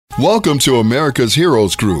Welcome to America's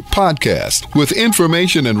Heroes Group podcast with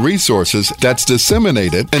information and resources that's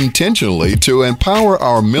disseminated intentionally to empower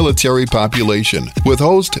our military population with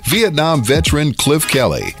host Vietnam veteran Cliff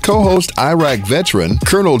Kelly, co-host Iraq veteran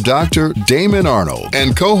Colonel Dr. Damon Arnold,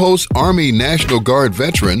 and co-host Army National Guard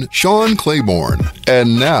veteran Sean Claiborne.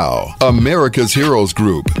 And now, America's Heroes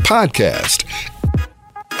Group podcast.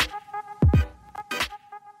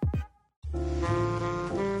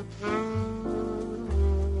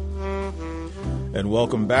 And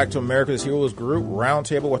welcome back to America's Heroes Group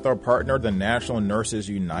Roundtable with our partner, the National Nurses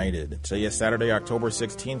United. Today is Saturday, October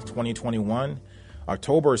 16th, 2021.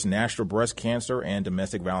 October is National Breast Cancer and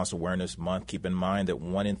Domestic Violence Awareness Month. Keep in mind that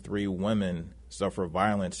 1 in 3 women suffer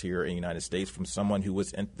violence here in the United States from someone who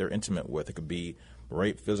they're intimate with. It could be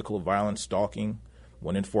rape, physical violence, stalking.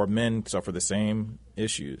 1 in 4 men suffer the same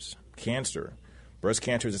issues. Cancer. Breast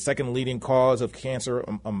cancer is the second leading cause of cancer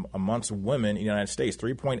amongst women in the United States.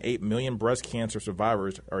 3.8 million breast cancer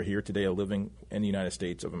survivors are here today living in the United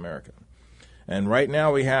States of America. And right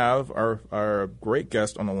now we have our great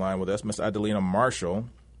guest on the line with us, Ms. Adelena Marshall.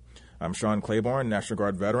 I'm Sean Claiborne, National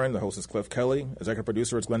Guard veteran. The host is Cliff Kelly. Executive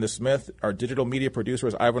producer is Glenda Smith. Our digital media producer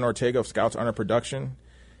is Ivan Ortega of Scouts Honor Production.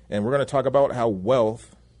 And we're going to talk about how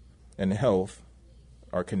wealth and health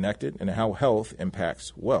are connected and how health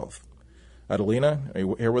impacts wealth. Adelena, are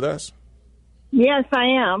you here with us? Yes, I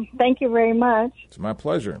am. Thank you very much. It's my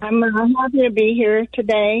pleasure. I'm happy to be here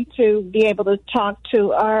today to be able to talk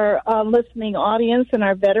to our listening audience and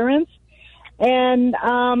our veterans. And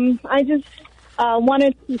I just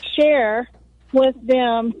wanted to share with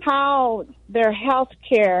them how their health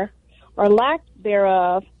care or lack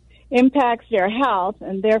thereof impacts their health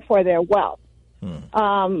and therefore their wealth.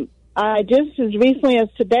 I just as recently as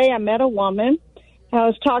today, I met a woman. I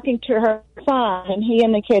was talking to her son, and he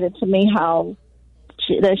indicated to me how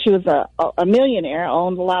that she was a millionaire,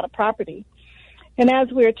 owned a lot of property. And as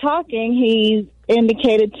we were talking, he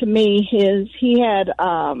indicated to me he had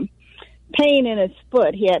pain in his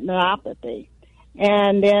foot. He had neuropathy.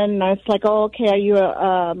 And then I was like, oh, okay, are you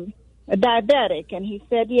a diabetic? And he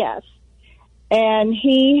said yes. And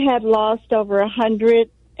he had lost over 100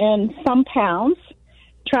 and some pounds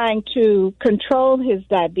trying to control his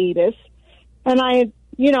diabetes. And I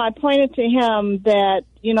pointed to him that,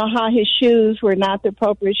 how his shoes were not the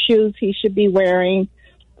appropriate shoes he should be wearing,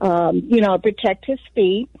 protect his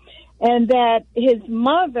feet. And that his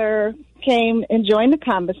mother came and joined the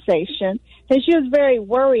conversation. And she was very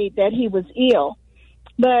worried that he was ill.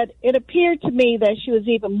 But it appeared to me that she was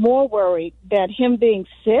even more worried that him being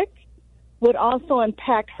sick would also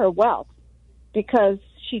impact her wealth because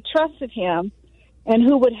she trusted him and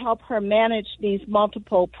who would help her manage these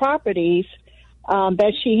multiple properties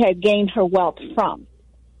that she had gained her wealth from.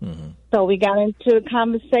 Mm-hmm. So we got into a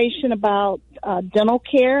conversation about dental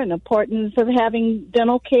care and the importance of having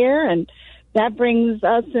dental care, and that brings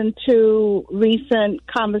us into recent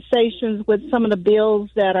conversations with some of the bills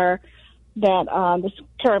that the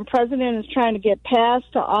current president is trying to get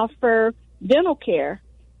passed to offer dental care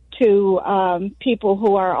to people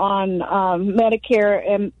who are on Medicare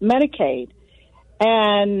and Medicaid.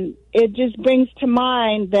 And it just brings to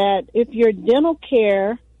mind that if your dental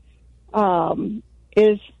care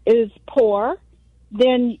is poor,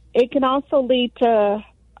 then it can also lead to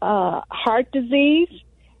heart disease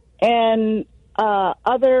and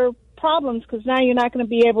other problems because now you're not going to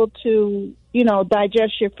be able to,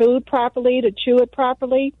 digest your food properly, to chew it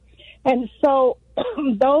properly. And so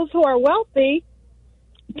those who are wealthy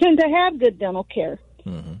tend to have good dental care.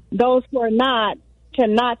 Mm-hmm. Those who are not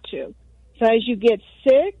tend not to. So as you get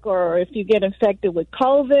sick or if you get infected with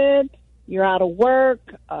COVID, you're out of work,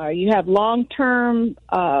 you have long-term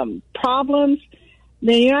problems,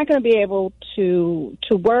 then you're not going to be able to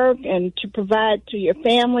work and to provide to your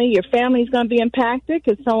family. Your family's going to be impacted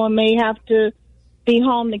because someone may have to be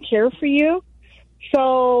home to care for you.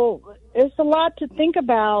 So it's a lot to think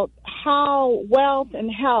about how wealth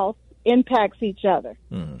and health impacts each other.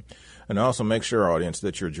 Mm-hmm. And also make sure, audience,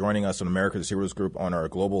 that you're joining us on America's Heroes Group on our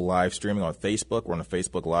global live streaming on Facebook. We're on a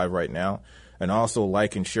Facebook Live right now. And also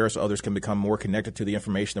like and share so others can become more connected to the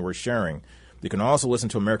information that we're sharing. You can also listen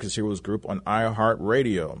to America's Heroes Group on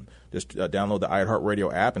iHeartRadio. Just download the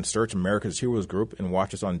iHeartRadio app and search America's Heroes Group and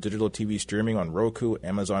watch us on digital TV streaming on Roku,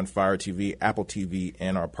 Amazon Fire TV, Apple TV,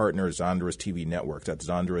 and our partner Zondra's TV networks. That's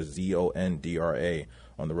Zondra, Zondra,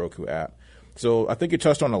 on the Roku app. So I think you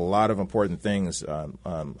touched on a lot of important things,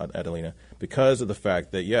 Adelena, because of the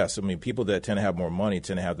fact that, yes, I mean, people that tend to have more money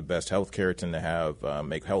tend to have the best health care, tend to have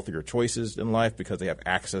make healthier choices in life because they have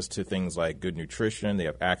access to things like good nutrition, they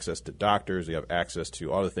have access to doctors, they have access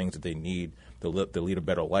to all the things that they need to lead a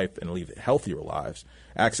better life and lead healthier lives.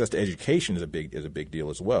 Access to education is a big deal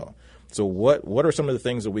as well. So what are some of the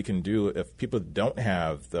things that we can do if people don't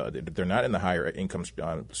have they're not in the higher income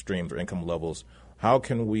streams or income levels? How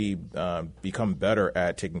can we become better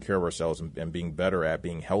at taking care of ourselves and being better at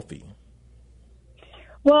being healthy?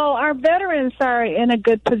 Well, our veterans are in a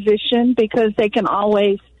good position because they can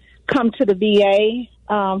always come to the VA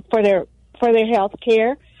for their health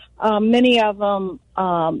care. Many of them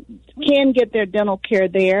can get their dental care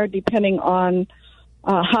there, depending on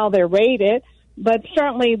how they're rated. But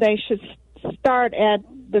certainly they should start at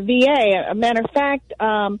the VA. A matter of fact,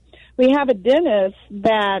 we have a dentist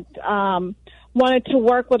that wanted to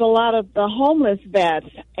work with a lot of the homeless vets,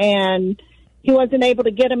 and he wasn't able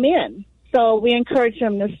to get them in. So we encouraged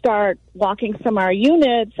him to start walking some of our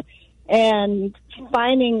units and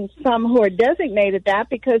finding some who are designated that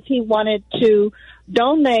because he wanted to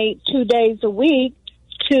donate 2 days a week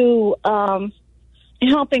to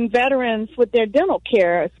helping veterans with their dental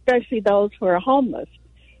care, especially those who are homeless.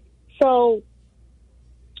 So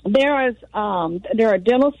there are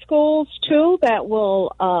dental schools, too, that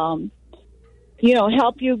will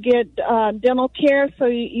help you get dental care. So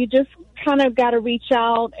you just kind of got to reach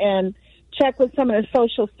out and check with some of the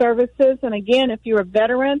social services. And again, if you're a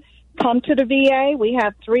veteran, come to the VA. We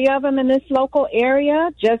have 3 of them in this local area,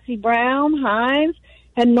 Jesse Brown, Hines,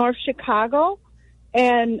 and North Chicago.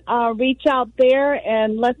 And reach out there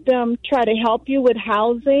and let them try to help you with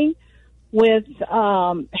housing, with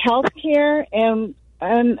health care, and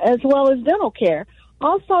as well as dental care.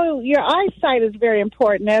 Also, your eyesight is very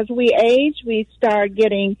important. As we age, we start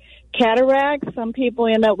getting cataracts. Some people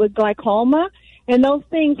end up with glaucoma, and those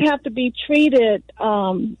things have to be treated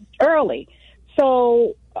early.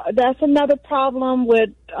 So that's another problem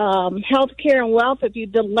with health care and wealth. If you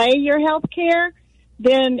delay your health care,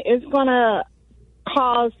 then it's going to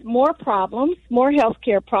cause more problems, more health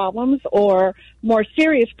care problems, or more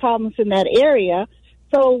serious problems in that area.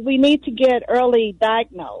 So we need to get early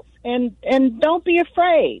diagnosed. And don't be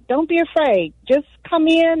afraid. Don't be afraid. Just come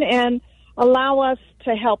in and allow us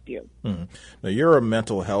to help you. Mm-hmm. Now, you're a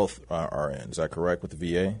mental health RN. Is that correct with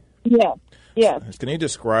the VA? Yeah. Yes. Can you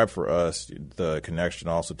describe for us the connection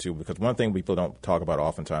also, too? Because one thing people don't talk about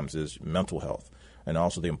oftentimes is mental health, and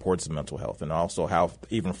also the importance of mental health, and also how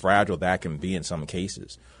even fragile that can be in some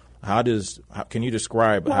cases. Can you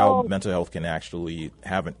describe how mental health can actually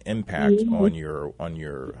have an impact on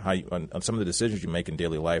some of the decisions you make in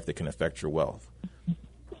daily life that can affect your wealth?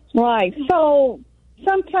 Right. So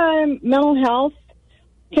sometimes mental health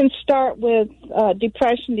can start with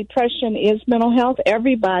depression. Depression is mental health.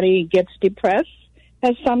 Everybody gets depressed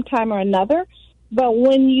at some time or another. But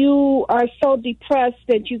when you are so depressed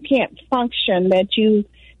that you can't function, that you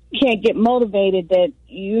can't get motivated, that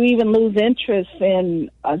you even lose interest in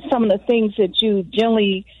some of the things that you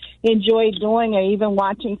generally enjoy doing or even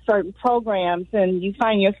watching certain programs, and you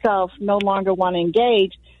find yourself no longer want to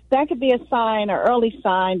engage, that could be a sign or early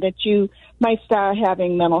sign that you might start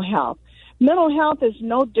having mental health. Mental health is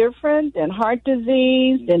no different than heart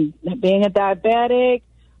disease, than being a diabetic,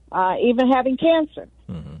 even having cancer.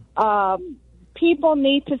 Mm-hmm. People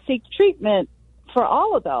need to seek treatment for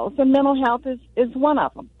all of those, and mental health is one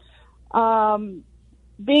of them.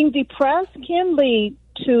 Being depressed can lead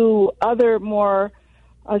to other more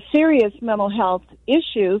serious mental health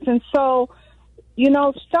issues, and so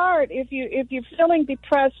start if you're feeling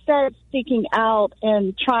depressed, start seeking out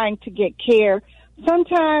and trying to get care.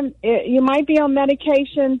 Sometimes you might be on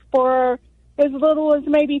medication for as little as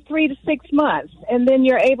maybe 3 to 6 months, and then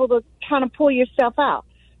you're able to kind of pull yourself out.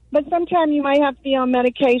 But sometimes you might have to be on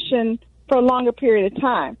medication for a longer period of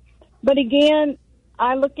time. But again,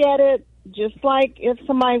 I look at it just like if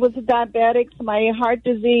somebody was a diabetic, somebody had heart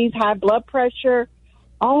disease, high blood pressure.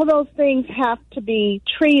 All of those things have to be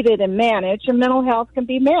treated and managed, and mental health can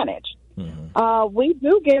be managed. Mm-hmm. We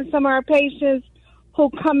do get some of our patients who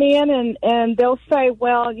come in and they'll say,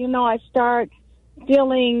 well, I start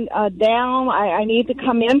feeling down. I need to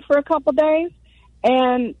come in for a couple days.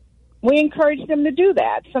 And we encourage them to do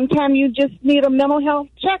that. Sometimes you just need a mental health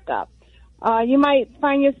checkup. You might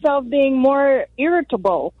find yourself being more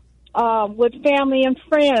irritable with family and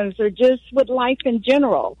friends, or just with life in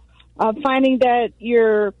general. Finding that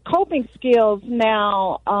your coping skills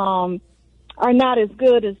now are not as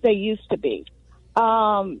good as they used to be.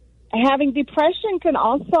 Having depression can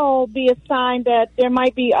also be a sign that there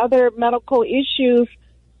might be other medical issues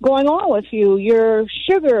going on with you. Your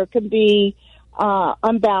sugar could be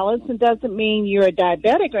unbalanced. It doesn't mean you're a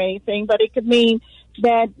diabetic or anything, but it could mean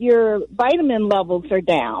that your vitamin levels are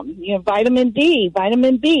down. You know, vitamin D,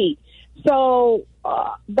 vitamin B. So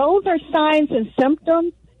those are signs and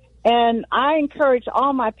symptoms, and I encourage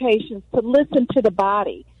all my patients to listen to the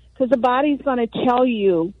body, because the body's going to tell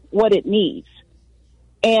you what it needs.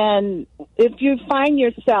 And if you find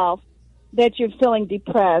yourself that you're feeling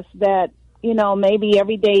depressed, that, you know, maybe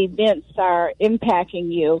everyday events are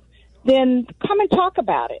impacting you, then come and talk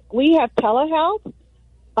about it. We have telehealth.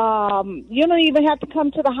 You don't even have to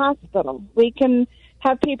come to the hospital. We can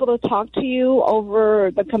have people to talk to you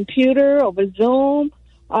over the computer, over Zoom,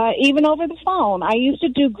 even over the phone. I used to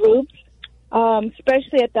do groups,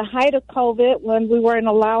 especially at the height of COVID, when we weren't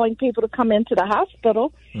allowing people to come into the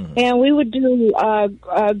hospital. And we would do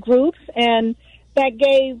groups, and that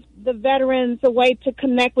gave the veterans a way to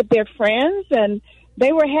connect with their friends, and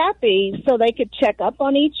they were happy so they could check up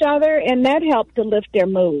on each other, and that helped to lift their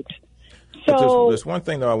mood. So there's one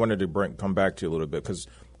thing, though, I wanted to come back to a little bit, because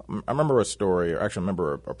I remember a story, or actually I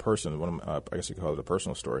remember a person, I guess you could call it a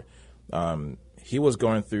personal story. He was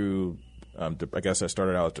going through, I guess I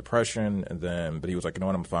started out with depression, but he was like, you know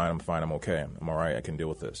what, I'm fine, I'm okay, I'm all right, I can deal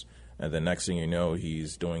with this. And the next thing you know,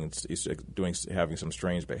 he's having some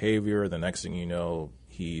strange behavior. The next thing you know,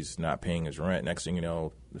 he's not paying his rent. Next thing you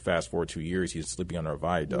know, fast forward 2 years, he's sleeping under a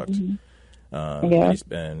viaduct. He's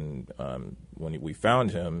been, when we found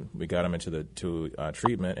him, we got him into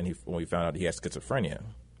treatment, and when we found out he has schizophrenia.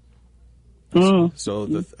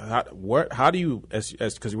 So how do you,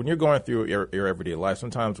 because when you're going through your everyday life,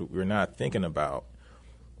 sometimes we're not thinking about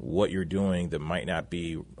what you're doing that might not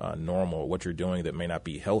be normal, what you're doing that may not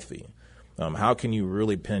be healthy. How can you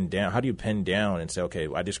really pin down and say, okay,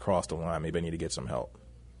 I just crossed the line, maybe I need to get some help?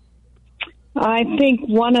 I think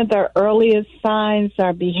one of the earliest signs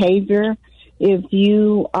are behavior. If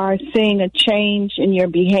you are seeing a change in your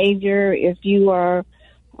behavior, if you are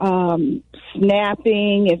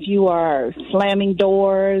snapping, if you are slamming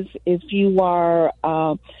doors, if you are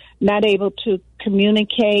not able to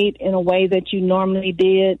communicate in a way that you normally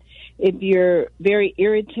did, if you're very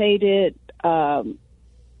irritated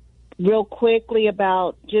real quickly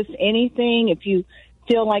about just anything, if you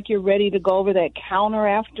feel like you're ready to go over that counter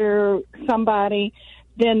after somebody,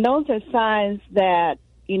 then those are signs that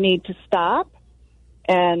you need to stop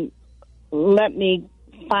and let me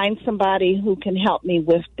find somebody who can help me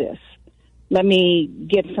with this. Let me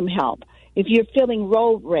get some help. If you're feeling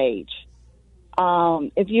road rage,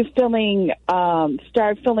 if you're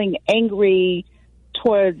start feeling angry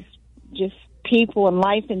towards just people and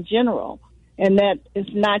life in general, and that is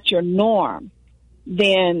not your norm,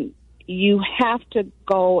 then you have to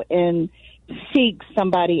go and seek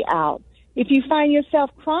somebody out. If you find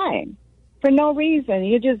yourself crying for no reason,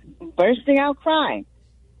 you're just bursting out crying,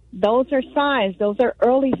 those are signs. Those are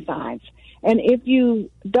early signs. And if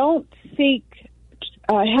you don't seek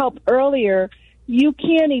help earlier, you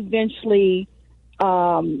can eventually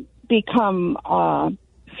become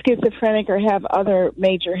schizophrenic or have other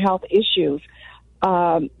major health issues.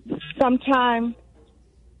 Sometimes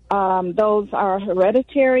those are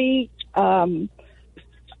hereditary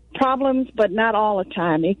problems, but not all the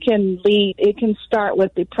time. It can start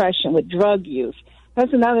with depression, with drug use.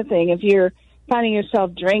 That's another thing. If you're finding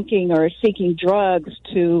yourself drinking or seeking drugs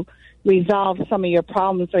to resolve some of your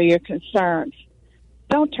problems or your concerns,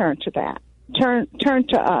 don't turn to that. Turn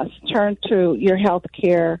to us. Turn to your health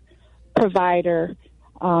care provider,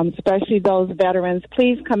 especially those veterans.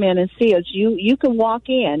 Please come in and see us. You can walk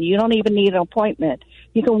in. You don't even need an appointment.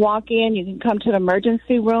 You can walk in. You can come to the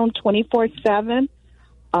emergency room 24/7.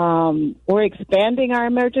 We're expanding our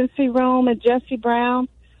emergency room at Jesse Brown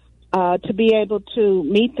to be able to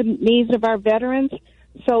meet the needs of our veterans.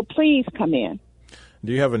 So please come in.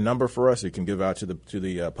 Do you have a number for us you can give out to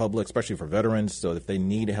the public, especially for veterans, so if they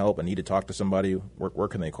need help and need to talk to somebody, where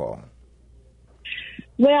can they call?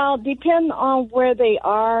 Well, depend on where they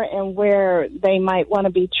are and where they might want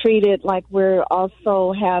to be treated. Like we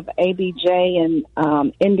also have ABJ in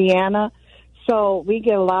Indiana, so we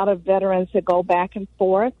get a lot of veterans that go back and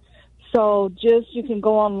forth. So you can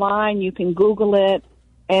go online, you can Google it,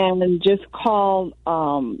 and just call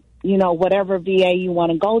whatever VA you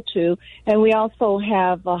want to go to. And we also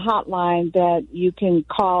have a hotline that you can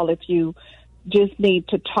call if you just need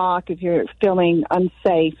to talk, if you're feeling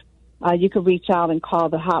unsafe. You can reach out and call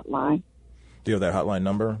the hotline. Do you have that hotline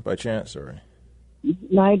number by chance? Or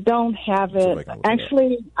I don't have it.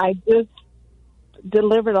 Actually, I just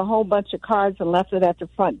delivered a whole bunch of cards and left it at the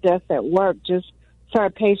front desk at work just so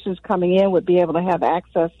our patients coming in would be able to have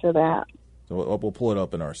access to that. So we'll pull it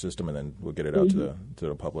up in our system, and then we'll get it out to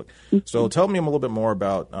the public. So tell me a little bit more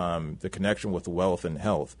about the connection with wealth and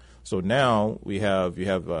health. So now you have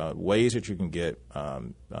ways that you can get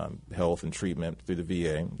health and treatment through the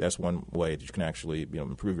VA. That's one way that you can actually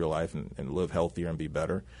improve your life and live healthier and be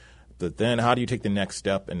better. But then how do you take the next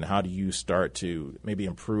step, and how do you start to maybe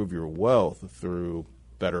improve your wealth through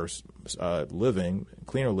better living,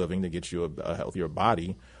 cleaner living, to get you a healthier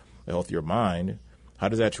body, a healthier mind? How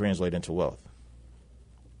does that translate into wealth?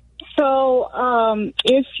 So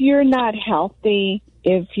if you're not healthy,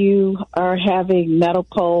 if you are having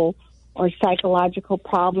medical or psychological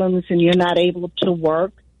problems and you're not able to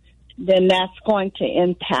work, then that's going to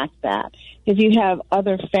impact that. If you have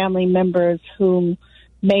other family members who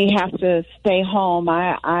may have to stay home,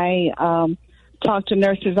 I talk to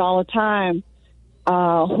nurses all the time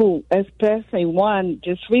who, especially one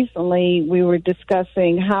just recently, we were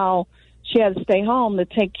discussing how she had to stay home to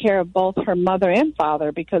take care of both her mother and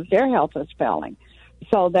father because their health is failing.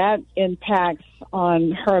 So that impacts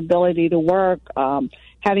on her ability to work,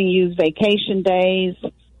 having used vacation days,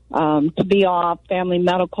 to be off, family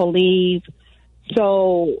medical leave.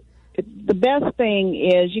 So the best thing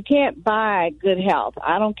is you can't buy good health.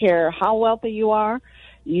 I don't care how wealthy you are.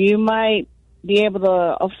 You might be able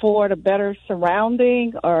to afford a better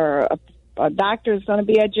surrounding, or a doctor is going to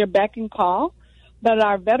be at your beck and call. But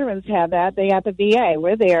our veterans have that. They have the VA.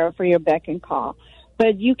 We're there for your beck and call.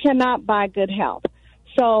 But you cannot buy good health.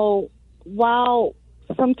 So while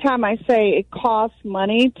sometimes I say it costs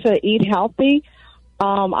money to eat healthy,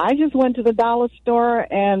 I just went to the dollar store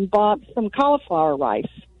and bought some cauliflower rice.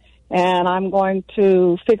 And I'm going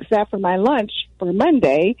to fix that for my lunch for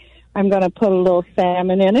Monday. I'm going to put a little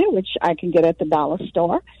salmon in it, which I can get at the dollar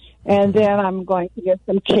store. And then I'm going to get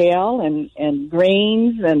some kale and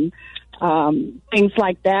greens and things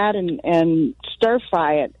like that, and stir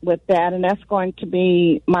fry it with that, and that's going to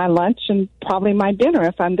be my lunch and probably my dinner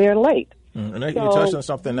if I'm there late. And you touched on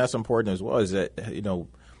something that's important as well, is that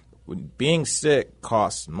being sick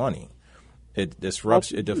costs money. It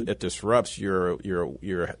disrupts your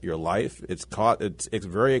life. It's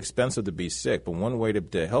very expensive to be sick, but one way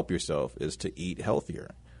to help yourself is to eat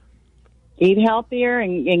healthier. Eat healthier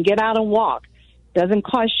and get out and walk. Doesn't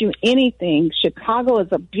cost you anything. Chicago is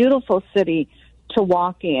a beautiful city to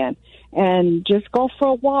walk in, and just go for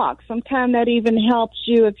a walk. Sometimes that even helps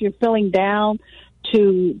you if you're feeling down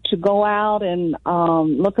to go out and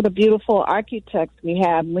look at the beautiful architects we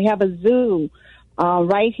have. We have a zoo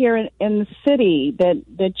right here in the city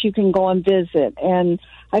that you can go and visit. And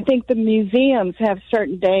I think the museums have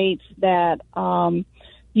certain dates that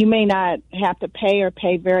you may not have to pay or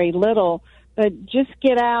pay very little. But just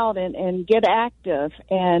get out and get active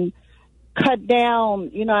and cut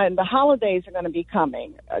down, and the holidays are going to be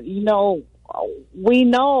coming.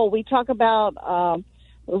 We talk about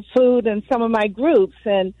food in some of my groups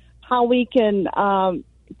and how we can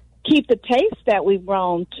keep the taste that we've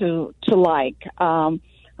grown to like. I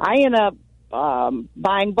end up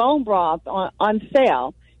buying bone broth on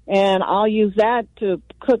sale, and I'll use that to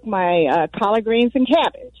cook my collard greens and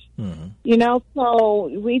cabbage. Mm-hmm. So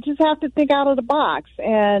we just have to think out of the box.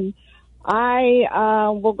 And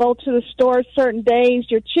I will go to the store certain days.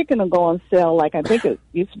 Your chicken will go on sale. Like I think it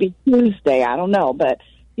used to be Tuesday. I don't know. But,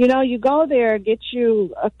 you go there, get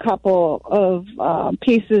you a couple of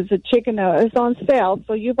pieces of chicken that's on sale.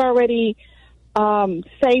 So you've already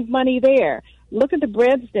saved money there. Look at the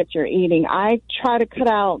breads that you're eating. I try to cut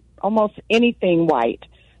out almost anything white.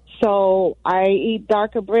 So I eat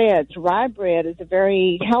darker breads. Rye bread is a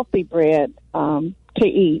very healthy bread to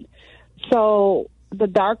eat. So the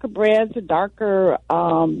darker breads, the darker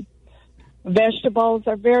vegetables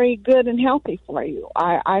are very good and healthy for you.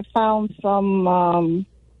 I found some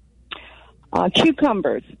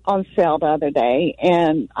cucumbers on sale the other day,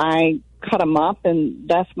 and I cut them up, and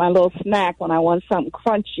that's my little snack when I want something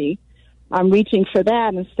crunchy. I'm reaching for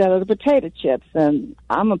that instead of the potato chips, and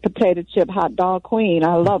I'm a potato chip hot dog queen.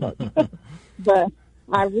 I love it. But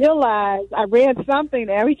I realized, I read something,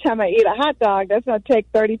 every time I eat a hot dog, that's going to take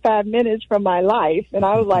 35 minutes from my life. And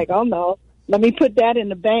I was like, oh, no, let me put that in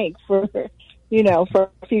the bank for a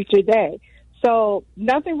future day. So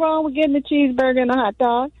nothing wrong with getting a cheeseburger and a hot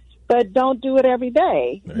dog, but don't do it every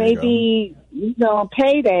day. Maybe,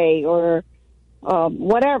 payday or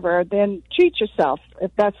whatever, then treat yourself if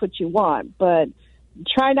that's what you want. But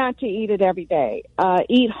try not to eat it every day.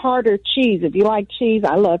 Eat harder cheese. If you like cheese,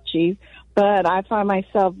 I love cheese, but I find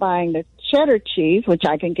myself buying the cheddar cheese, which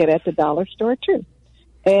I can get at the dollar store too.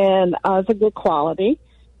 And it's a good quality.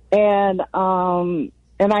 And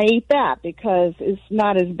I eat that because it's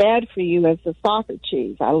not as bad for you as the softer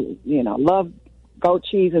cheese. I, love goat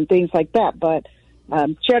cheese and things like that. But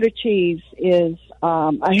cheddar cheese is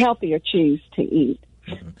a healthier cheese to eat.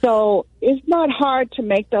 So it's not hard to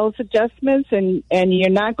make those adjustments, and you're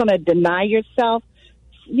not going to deny yourself.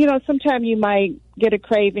 You know, sometimes you might get a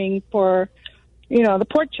craving for, you know, the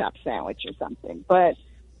pork chop sandwich or something, but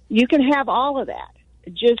you can have all of that.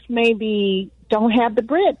 Just maybe don't have the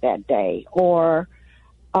bread that day, or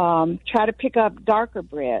try to pick up darker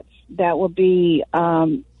breads that will be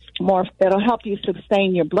that'll help you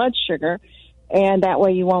sustain your blood sugar, and that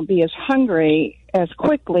way you won't be as hungry as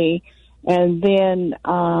quickly, and then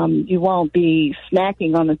you won't be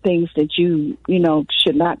snacking on the things that you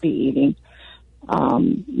should not be eating.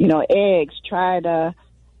 Eggs, try to,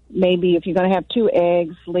 maybe if you're going to have 2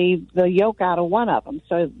 eggs, leave the yolk out of one of them.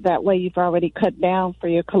 So that way you've already cut down for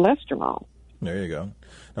your cholesterol. There you go.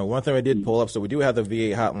 Now, one thing I did pull up, so we do have the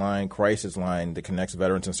VA hotline, crisis line that connects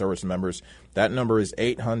veterans and service members. That number is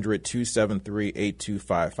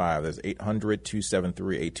 800-273-8255. That's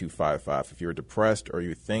 800-273-8255. If you're depressed or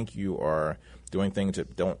you think you are doing things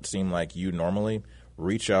that don't seem like you normally,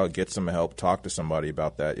 reach out, get some help, talk to somebody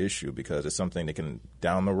about that issue, because it's something that can,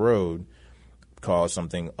 down the road, cause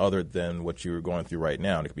something other than what you're going through right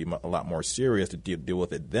now. And it could be a lot more serious to deal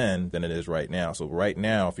with it then than it is right now. So right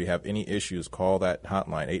now, if you have any issues, call that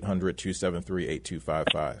hotline,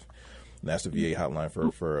 800-273-8255. That's the VA hotline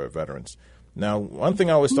for veterans. Now, one thing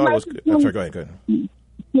I always thought was – I'm sorry, go ahead.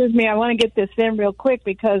 Excuse me, I want to get this in real quick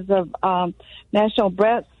because of National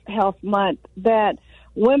Breast Health Month, that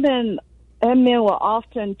women and men will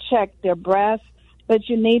often check their breasts, but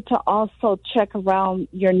you need to also check around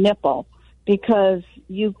your nipple, because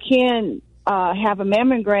you can have a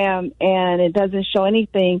mammogram and it doesn't show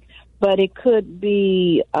anything, but it could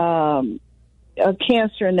be a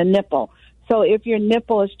cancer in the nipple. So if your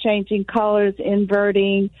nipple is changing colors,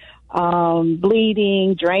 inverting,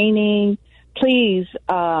 bleeding, draining, please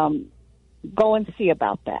go and see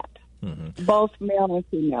about that, both male and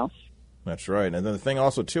females. That's right. And then the thing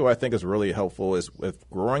also, too, I think is really helpful is with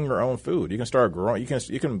growing your own food. You can start growing. You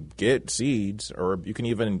can get seeds, or you can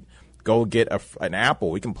even go get an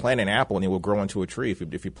apple. We can plant an apple and it will grow into a tree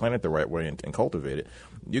if you plant it the right way and cultivate it.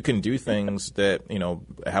 You can do things that,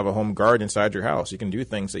 have a home garden inside your house. You can do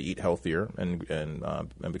things that eat healthier and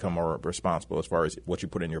become more responsible as far as what you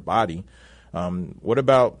put in your body. What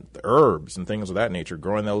about herbs and things of that nature,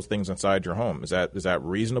 growing those things inside your home? Is that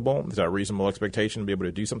reasonable? Is that a reasonable expectation to be able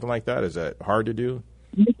to do something like that? Is that hard to do?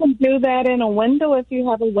 You can do that in a window if you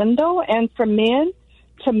have a window. And for men,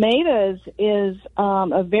 tomatoes is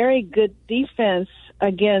a very good defense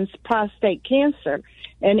against prostate cancer.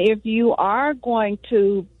 And if you are going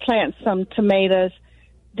to plant some tomatoes,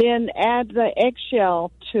 then add the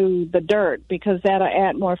eggshell to the dirt, because that'll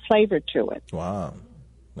add more flavor to it. Wow.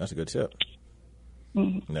 That's a good tip.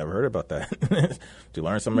 Mm-hmm. Never heard about that. To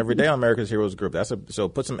learn something every day on America's Heroes Group. So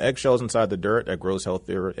put some eggshells inside the dirt that grows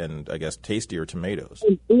healthier and, I guess, tastier tomatoes.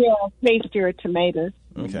 Yeah, tastier tomatoes.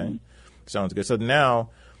 Okay. Mm-hmm. Sounds good. So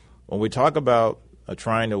now, when we talk about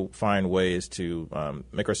trying to find ways to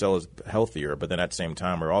make ourselves healthier, but then at the same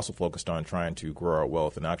time, we're also focused on trying to grow our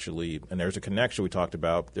wealth. And there's a connection we talked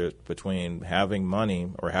about between having money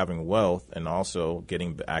or having wealth and also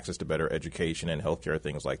getting access to better education and healthcare,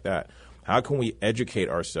 things like that. How can we educate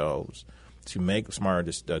ourselves to make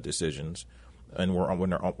smarter decisions? And we're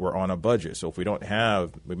on a budget. So if we don't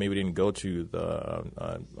have, maybe we didn't go to the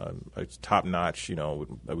top notch.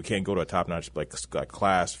 We can't go to a top notch like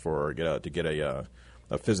class to get a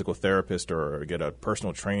physical therapist or get a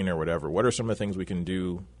personal trainer or whatever. What are some of the things we can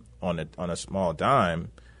do on a small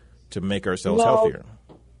dime to make ourselves healthier?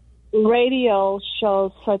 Radio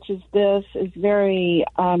shows such as this is very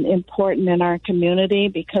important in our community,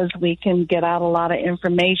 because we can get out a lot of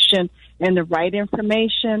information and the right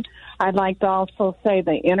information. I'd like to also say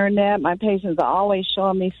the internet. My patients are always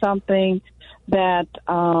showing me something that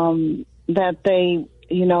they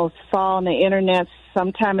saw on the internet.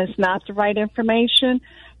 Sometimes it's not the right information,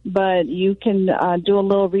 but you can do a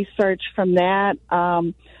little research from that.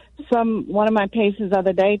 One of my patients the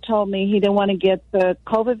other day told me he didn't want to get the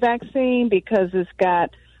COVID vaccine because it's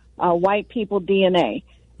got white people DNA.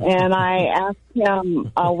 And I asked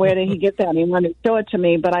him where did he get that, and he wanted to show it to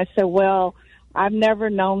me. But I said, well, I've never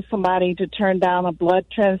known somebody to turn down a blood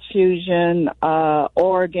transfusion,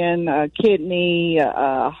 organ, a kidney,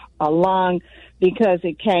 a lung, because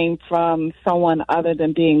it came from someone other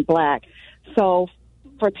than being black. So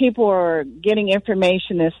for people who are getting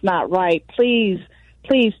information that's not right, please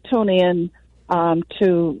tune in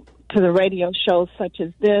to the radio shows such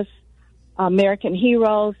as this. American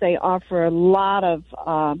Heroes. They offer a lot of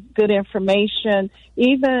good information.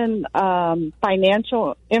 Even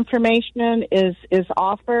financial information is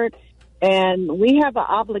offered. And we have an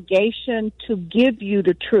obligation to give you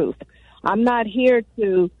the truth. I'm not here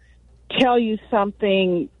to tell you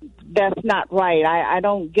something that's not right. I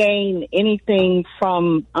don't gain anything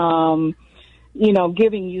from,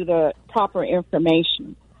 giving you the proper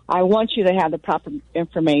information. I want you to have the proper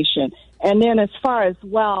information. And then as far as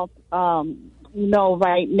wealth,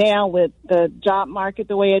 right now with the job market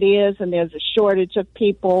the way it is, and there's a shortage of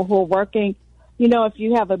people who are working, if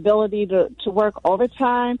you have ability to work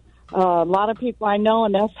overtime, a lot of people I know,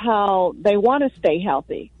 and that's how they want to stay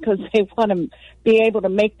healthy, because they want to be able to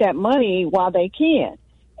make that money while they can.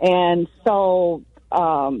 And so,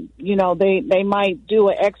 they might do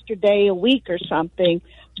an extra day a week or something,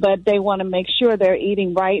 but they want to make sure they're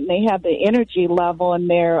eating right and they have the energy level, and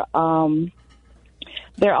they're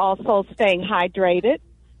also staying hydrated.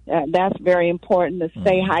 That's very important, to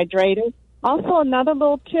stay hydrated. Also, another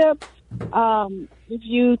little tip, if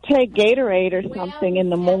you take Gatorade or something in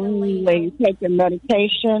the morning when you take your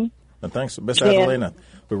medication. Thanks, Miss Adelena.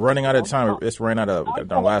 We're running out of time. It's ran out of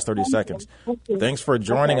our last 30 seconds. Thanks for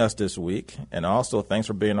joining us this week. And also, thanks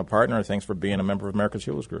for being a partner. Thanks for being a member of America's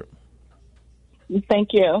Heroes Group.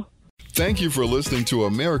 Thank you. Thank you for listening to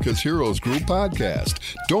America's Heroes Group podcast.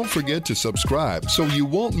 Don't forget to subscribe so you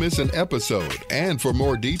won't miss an episode. And for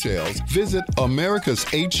more details, visit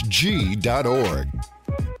americashg.org.